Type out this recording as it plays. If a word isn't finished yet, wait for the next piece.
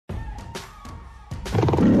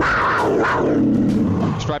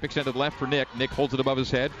Stripe extended left for Nick. Nick holds it above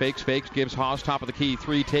his head. Fakes, gives Haas top of the key.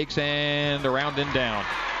 3 takes and around and down.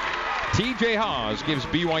 TJ Haas gives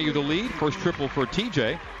BYU the lead. First triple for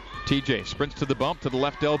TJ. TJ sprints to the bump to the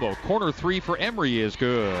left elbow. Corner 3 for Emery is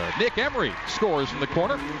good. Nick Emery scores from the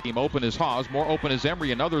corner. Team open is Haas. More open is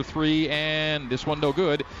Emery. Another 3 and this one no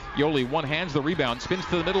good. Yoli one-hands the rebound. Spins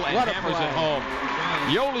to the middle and hammers it home.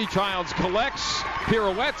 Yoli Childs collects,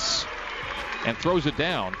 pirouettes, and throws it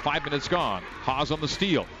down. 5 minutes gone. Haas on the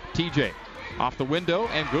steal. TJ off the window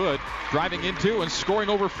and good. Driving into and scoring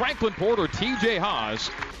over Franklin Porter. TJ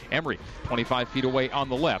Haas. Emery, 25 feet away on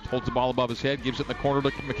the left. Holds the ball above his head. Gives it in the corner to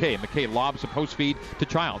McKay. McKay lobs a post feed to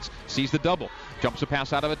Childs. Sees the double. Jumps a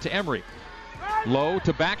pass out of it to Emery. Low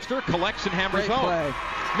to Baxter. Collects and hammers home. Play.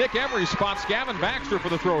 Nick Emery spots Gavin Baxter for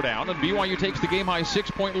the throwdown. And BYU takes the game-high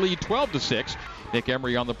 6-point lead, 12-6. Nick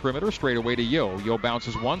Emery on the perimeter, straight away to Yo. Yo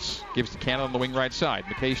bounces once, gives to Cannon on the wing right side.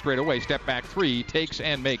 McKay straight away, step back 3, takes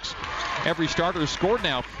and makes. Every starter is scored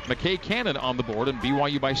now. McKay Cannon on the board, and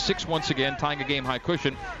BYU by 6 once again, tying a game-high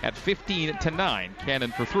cushion at 15-9.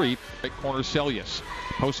 Cannon for 3. Right corner Celius.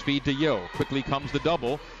 Post feed to Yo. Quickly comes the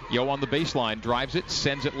double. Yo on the baseline, drives it,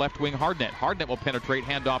 sends it left wing Hardnett. Hardnett will penetrate,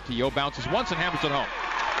 handoff to Yo, bounces once and hammers it home.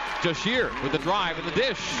 Jashir with the drive and the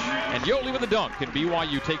dish, and Yoli with the dunk, and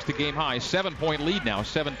BYU takes the game high 7-point lead now,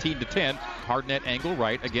 17-10. Hardnet angle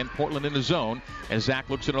right, again Portland in the zone, as Zach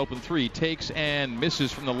looks at an open 3, takes and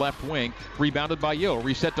misses from the left wing, rebounded by Yo,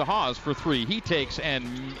 reset to Haas for 3, he takes and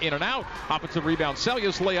in and out, offensive rebound,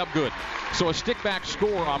 Celius layup good. So a stick back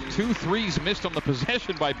score off 2 threes missed on the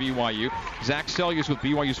possession by BYU. Zach Celius with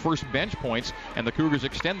BYU's first bench points, and the Cougars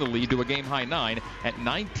extend the lead to a game high 9 at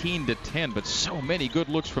 19-10, but so many good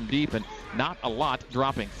looks from deep and not a lot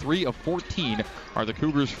dropping. 3 of 14 are the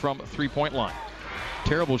Cougars from 3-point line.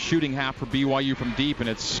 Terrible shooting half for BYU from deep, and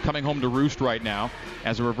it's coming home to roost right now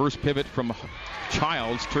as a reverse pivot from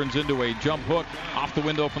Childs turns into a jump hook off the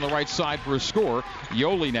window from the right side for a score.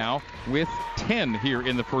 Yoli now with 10 here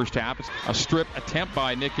in the first half. It's a strip attempt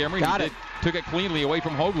by Nick Emery. Took it cleanly away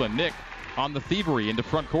from Hoagland. Nick on the thievery into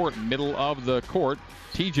front court, middle of the court.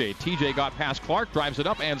 TJ got past Clark, drives it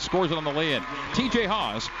up and scores it on the lay-in. TJ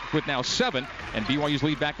Haas with now 7, and BYU's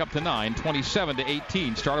lead back up to 9,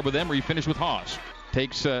 27-18. Started with Emery, finished with Haas.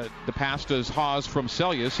 Takes the pass to Haas from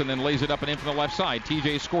Celius and then lays it up and in from the left side.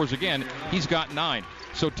 TJ scores again. He's got 9.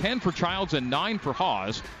 So 10 for Childs and 9 for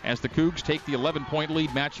Haas as the Cougs take the 11-point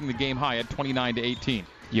lead, matching the game high at 29-18.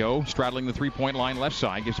 Yo straddling the 3-point line left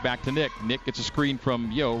side, gives back to Nick. Nick gets a screen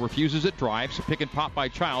from Yo, refuses it, drives. A pick and pop by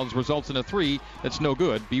Childs results in a 3 that's no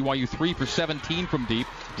good. BYU 3 for 17 from deep.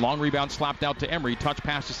 Long rebound slapped out to Emery. Touch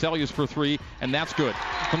pass to Celius for 3, and that's good.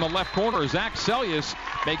 From the left corner, Zach Celius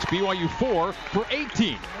makes BYU 4 for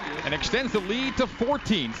 18 and extends the lead to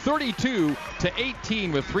 14,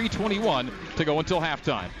 32-18 with 3:21 to go until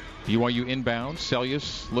halftime. BYU inbounds.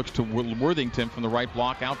 Celius looks to Worthington from the right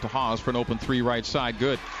block, out to Haas for an open 3 right side.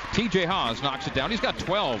 Good. TJ Haas knocks it down. He's got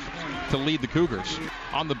 12 to lead the Cougars.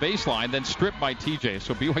 On the baseline, then stripped by TJ,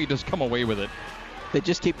 so BYU does come away with it. They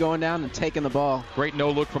just keep going down and taking the ball. Great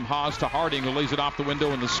no-look from Haas to Harding, who lays it off the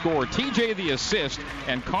window in the score. TJ the assist,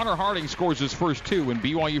 and Connor Harding scores his first 2, and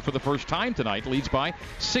BYU for the first time tonight leads by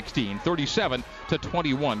 16,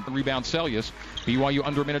 37-21. Rebound Celius. BYU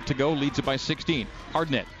under a minute to go, leads it by 16.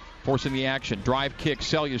 Hardnett forcing the action. Drive kick,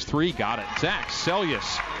 Celius 3, got it. Zach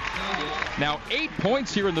Celius. Now 8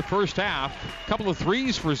 points here in the first half. Couple of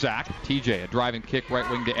threes for Zach. TJ, a driving kick right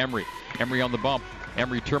wing to Emery. Emery on the bump.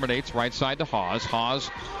 Emery terminates right side to Haas.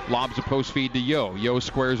 Haas lobs a post feed to Yo. Yo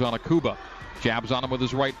squares on a Kuba. Jabs on him with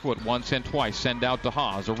his right foot once and twice. Send out to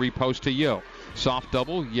Haas. A repost to Yo. Soft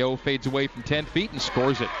double. Yo fades away from 10 feet and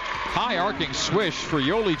scores it. High arcing swish for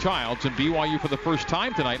Yoli Childs, and BYU for the first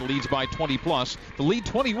time tonight leads by 20 plus. The lead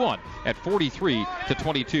 21 at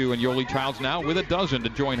 43-22, and Yoli Childs now with a dozen to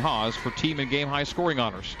join Haas for team and game high scoring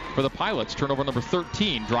honors. For the Pilots, turnover number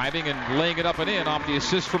 13, driving and laying it up and in off the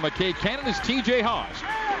assist from McKay Cannon is TJ Haas.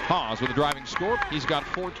 Haas with a driving score. He's got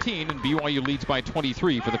 14, and BYU leads by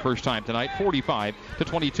 23 for the first time tonight,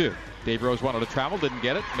 45-22. Dave Rose wanted to travel, didn't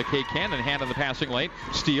get it. McKay Cannon, hand in the passing lane.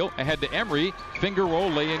 Steal ahead to Emery. Finger roll,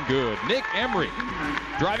 lay in good. Nick Emery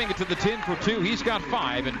driving it to the tin for 2. He's got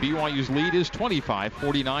 5, and BYU's lead is 25,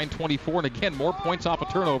 49-24. And again, more points off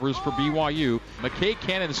of turnovers for BYU. McKay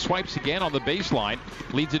Cannon swipes again on the baseline.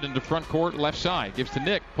 Leads it into front court, left side. Gives to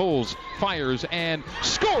Nick, pulls, fires, and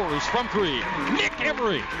scores from 3. Nick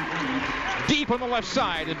Emery deep on the left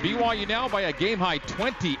side, and BYU now by a game-high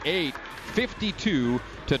 28,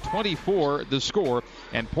 52-24 the score,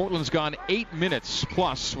 and Portland's gone 8 minutes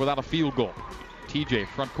plus without a field goal. TJ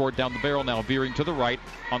front court down the barrel now, veering to the right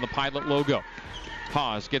on the Pilot logo.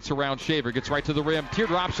 Haas gets around Shaver, gets right to the rim,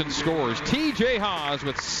 teardrops and scores. TJ Haas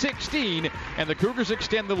with 16, and the Cougars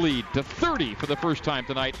extend the lead to 30 for the first time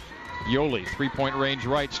tonight. Yoli, three-point range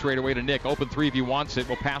right, straight away to Nick. Open three if he wants it.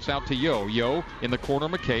 Will pass out to Yo. Yo in the corner,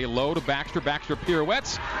 McKay. Low to Baxter. Baxter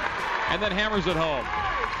pirouettes and then hammers it home.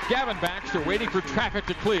 Gavin Baxter waiting for traffic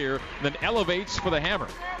to clear, then elevates for the hammer.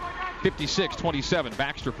 56-27.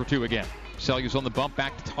 Baxter for two again. Sellius on the bump,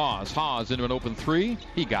 back to Haas. Haas into an open three.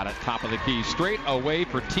 He got it, top of the key. Straight away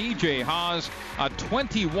for TJ Haas. A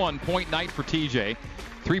 21-point night for TJ.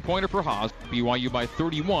 Three-pointer for Haas. BYU by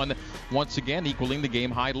 31, once again equaling the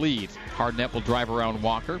game-high lead. Hardnett will drive around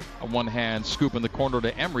Walker. A one-hand scoop in the corner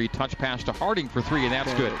to Emery. Touch pass to Harding for three, and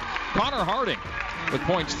that's good. Connor Harding with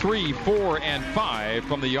points 3, 4, and 5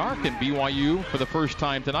 from the arc. And BYU, for the first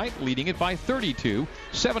time tonight, leading it by 32,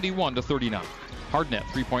 71-39. Hardnett,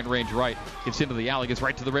 three-point range right, gets into the alley, gets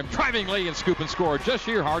right to the rim, driving lay and scoop and score. Just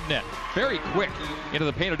here, Hardnett, very quick into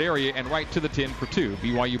the painted area and right to the tin for two.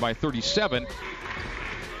 BYU by 37.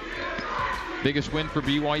 Biggest win for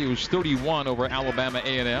BYU is 31 over Alabama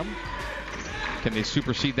A&M. Can they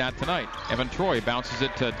supersede that tonight? Evan Troy bounces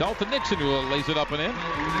it to Dalton Nixon, who lays it up and in.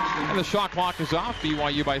 And the shot clock is off.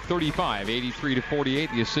 BYU by 35,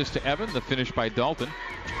 83-48. The assist to Evan, the finish by Dalton.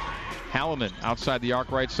 Hallinan outside the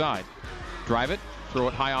arc right side. Drive it, throw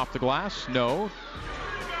it high off the glass. No.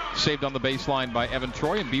 Saved on the baseline by Evan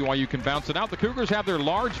Troy, and BYU can bounce it out. The Cougars have their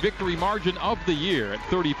large victory margin of the year at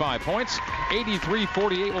 35 points.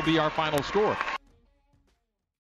 83-48 will be our final score.